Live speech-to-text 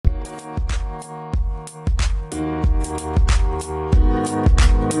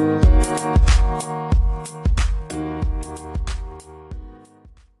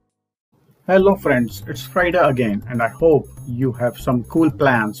Hello friends, it's Friday again and I hope you have some cool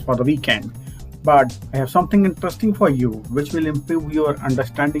plans for the weekend. But I have something interesting for you which will improve your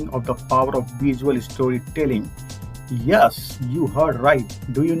understanding of the power of visual storytelling. Yes, you heard right.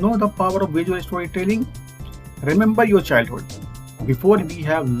 Do you know the power of visual storytelling? Remember your childhood. Before we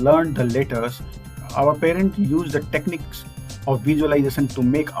have learned the letters, our parents used the techniques of visualization to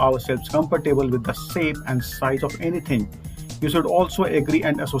make ourselves comfortable with the shape and size of anything. You should also agree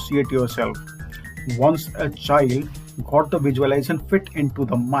and associate yourself. Once a child got the visualization fit into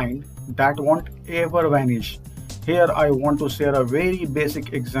the mind, that won't ever vanish. Here I want to share a very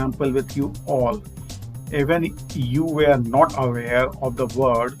basic example with you all. Even you were not aware of the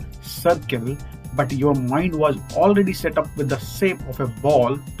word circle, but your mind was already set up with the shape of a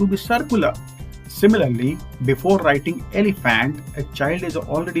ball to be circular. Similarly, before writing elephant, a child is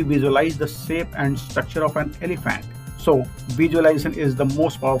already visualized the shape and structure of an elephant. So, visualization is the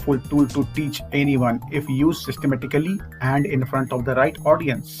most powerful tool to teach anyone if used systematically and in front of the right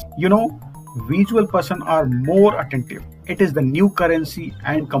audience. Visual person are more attentive. It is the new currency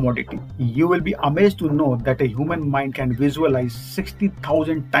and commodity. You will be amazed to know that a human mind can visualize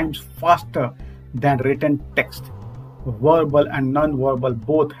 60,000 times faster than written text. Verbal and non-verbal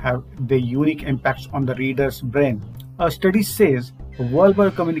both have their unique impacts on the reader's brain. A study says verbal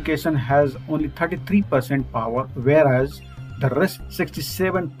communication has only 33% power, whereas the rest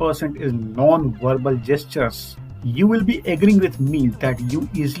 67% is non-verbal gestures. You will be agreeing with me that you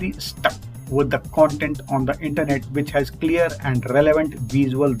easily stuck with the content on the internet which has clear and relevant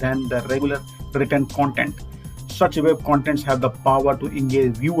visual than the regular written content. Such web contents have the power to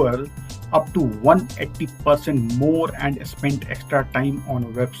engage viewers up to 180% more and spend extra time on a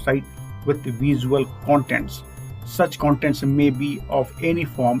website with visual contents. Such contents may be of any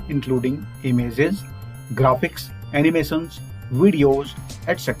form including images, graphics, animations, videos,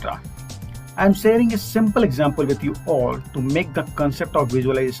 etc. I am sharing a simple example with you all to make the concept of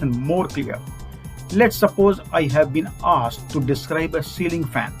visualization more clear. Let's suppose I have been asked to describe a ceiling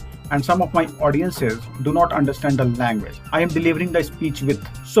fan and some of my audiences do not understand the language I am delivering the speech with.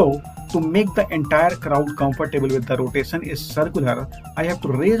 So, to make the entire crowd comfortable with the rotation is circular, I have to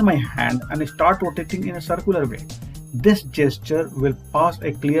raise my hand and start rotating in a circular way. This gesture will pass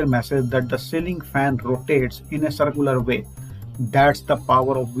a clear message that the ceiling fan rotates in a circular way. That's the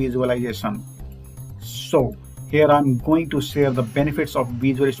power of visualization. So, here I'm going to share the benefits of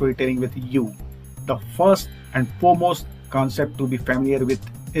visual storytelling with you. The first and foremost concept to be familiar with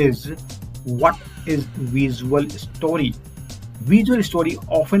is what is visual story? Visual story,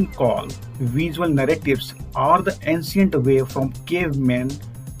 often called visual narratives, are the ancient way from cavemen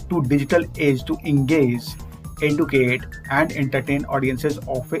to digital age to engage, educate, and entertain audiences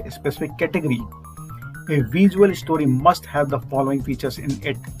of a specific category. A visual story must have the following features in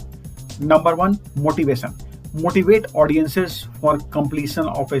it. Number one, motivation. Motivate audiences for completion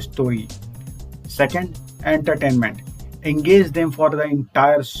of a story. Second, entertainment. Engage them for the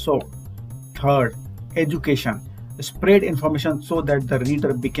entire show. Third, education. Spread information so that the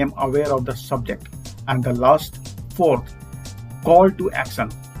reader became aware of the subject. And the last, fourth, call to action.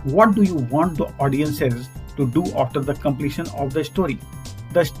 What do you want the audiences to do after the completion of the story?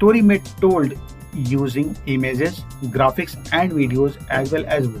 The story may be told using images, graphics, and videos as well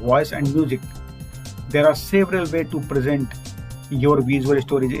as voice and music. There are several ways to present your visual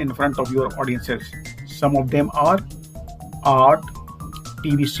stories in front of your audiences. Some of them are art,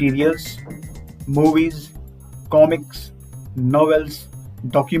 TV serials, movies, comics, novels,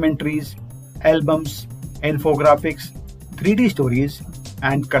 documentaries, albums, infographics, 3D stories,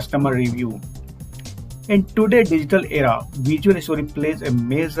 and customer review. In today's digital era, visual story plays a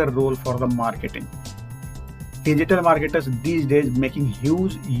major role for the marketing. Digital marketers these days making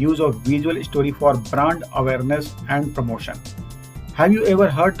huge use of visual story for brand awareness and promotion. Have you ever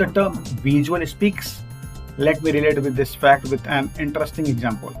heard the term visual speaks? Let me relate with this fact with an interesting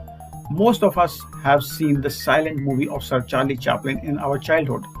example. Most of us have seen the silent movie of Sir Charlie Chaplin in our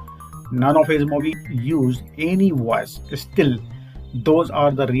childhood. None of his movies used any voice. Still, those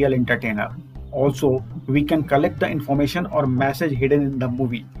are the real entertainer. Also, we can collect the information or message hidden in the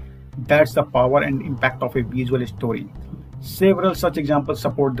movie. That's the power and impact of a visual story. Several such examples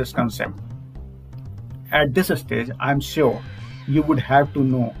support this concept. At this stage, I'm sure you would have to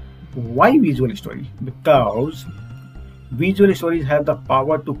know why visual story? Because visual stories have the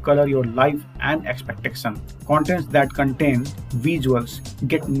power to color your life and expectation. Contents that contain visuals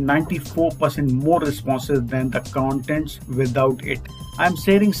get 94% more responses than the contents without it. I'm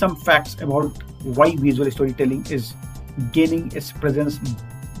sharing some facts about why visual storytelling is gaining its presence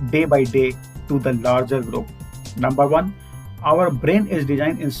day by day to the larger group. Number one, Our brain is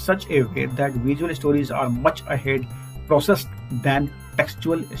designed in such a way that visual stories are much ahead processed than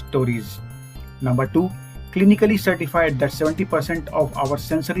textual stories. Number 2, clinically certified that 70% of our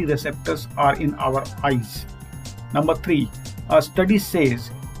sensory receptors are in our eyes. Number 3, a study says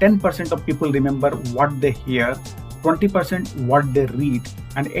 10% of people remember what they hear, 20% what they read,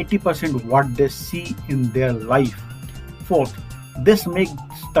 and 80% what they see in their life. Fourth, this makes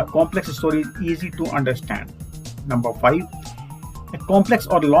the complex stories easy to understand. Number 5, a complex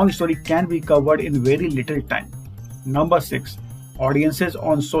or long story can be covered in very little time. Number 6, audiences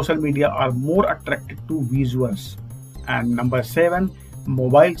on social media are more attracted to visuals. And number 7,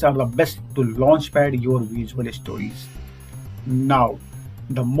 mobiles are the best to launchpad your visual stories. Now,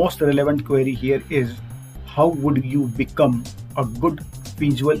 the most relevant query here is, how would you become a good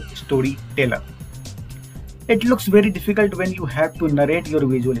visual storyteller? It looks very difficult when you have to narrate your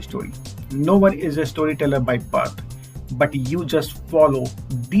visual story. No one is a storyteller by birth, but you just follow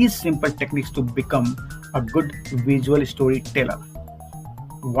these simple techniques to become a good visual storyteller.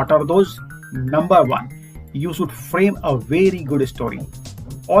 What are those? Number 1, you should frame a very good story.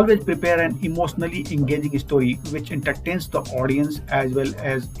 Always prepare an emotionally engaging story which entertains the audience as well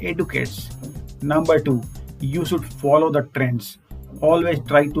as educates. Number 2, you should follow the trends. Always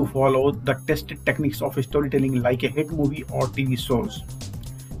try to follow the tested techniques of storytelling like a hit movie or TV shows.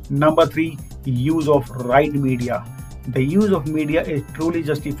 Number 3, use of right media. The use of media is truly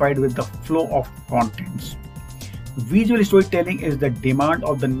justified with the flow of contents. Visual storytelling is the demand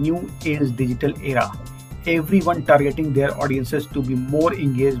of the new age digital era. Everyone targeting their audiences to be more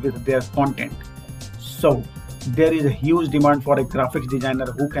engaged with their content. So, there is a huge demand for a graphics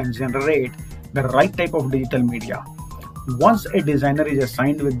designer who can generate the right type of digital media. Once a designer is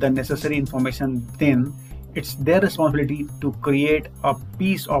assigned with the necessary information, then it's their responsibility to create a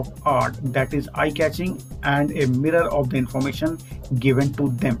piece of art that is eye-catching and a mirror of the information given to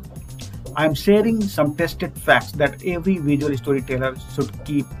them. I am sharing some tested facts that every visual storyteller should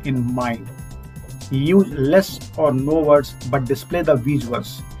keep in mind. Use less or no words but display the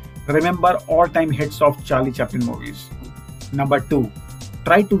visuals. Remember all-time hits of Charlie Chaplin movies. Number 2,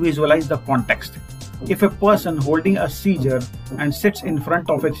 try to visualize the context. If a person holding a seizure and sits in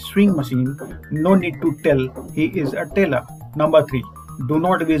front of a swing machine, no need to tell he is a tailor. Number 3, do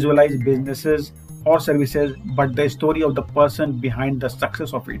not visualize businesses or services but the story of the person behind the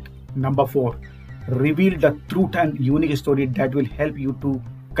success of it. Number 4, reveal the truth and unique story that will help you to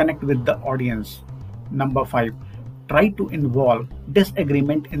connect with the audience. Number 5, try to involve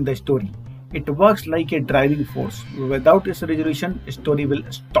disagreement in the story. It works like a driving force. Without its resolution, a story will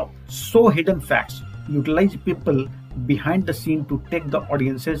stop. So hidden facts. Utilize people behind the scene to take the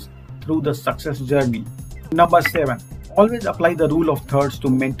audiences through the success journey. Number 7, always apply the rule of thirds to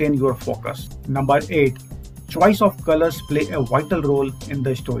maintain your focus. Number 8, choice of colors play a vital role in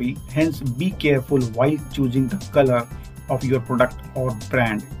the story. Hence, be careful while choosing the color of your product or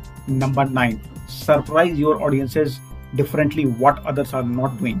brand. Number 9, surprise your audiences differently what others are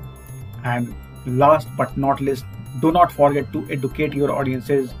not doing. And last but not least, do not forget to educate your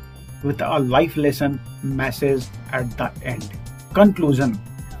audiences with a life lesson message at the end. Conclusion.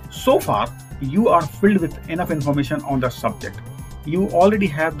 So far, you are filled with enough information on the subject. You already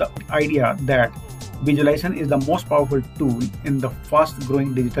have the idea that visualization is the most powerful tool in the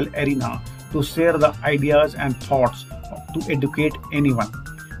fast-growing digital arena to share the ideas and thoughts to educate anyone.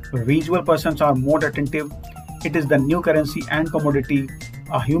 Visual persons are more attentive. It is the new currency and commodity.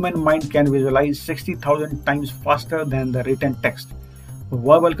 A human mind can visualize 60,000 times faster than the written text.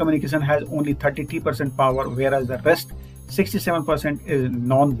 Verbal communication has only 33% power, whereas the rest 67% is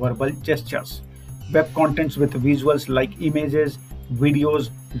non-verbal gestures. Web contents with visuals like images, videos,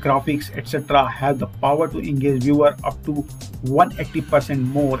 graphics, etc. have the power to engage viewer up to 180%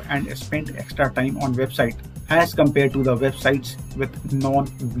 more and spend extra time on website as compared to the websites with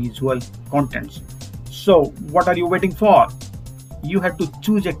non-visual contents. So what are you waiting for? You have to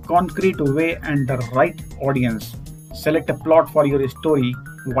choose a concrete way and the right audience. Select a plot for your story,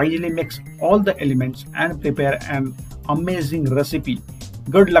 wisely mix all the elements and prepare an amazing recipe.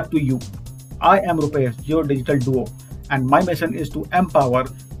 Good luck to you. I am Rupesh, your digital duo, and my mission is to empower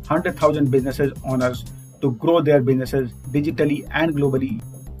 100,000 businesses owners to grow their businesses digitally and globally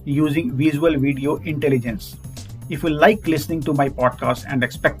using visual video intelligence. If you like listening to my podcast and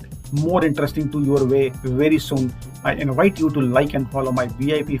expect more interesting to your way very soon, I invite you to like and follow my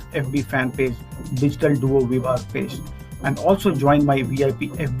VIP FB fan page, Digital Duo VR page, and also join my VIP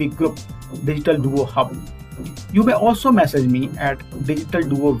FB group, Digital Duo Hub. You may also message me at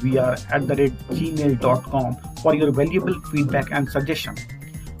digitalduovr@gmail.com for your valuable feedback and suggestion.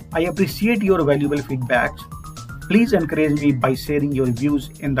 I appreciate your valuable feedbacks. Please encourage me by sharing your views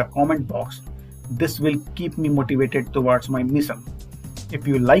in the comment box. This will keep me motivated towards my mission. If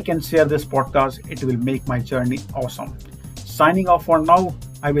you like and share this podcast, it will make my journey awesome. Signing off for now.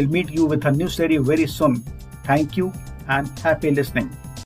 I will meet you with a new story very soon. Thank you and happy listening.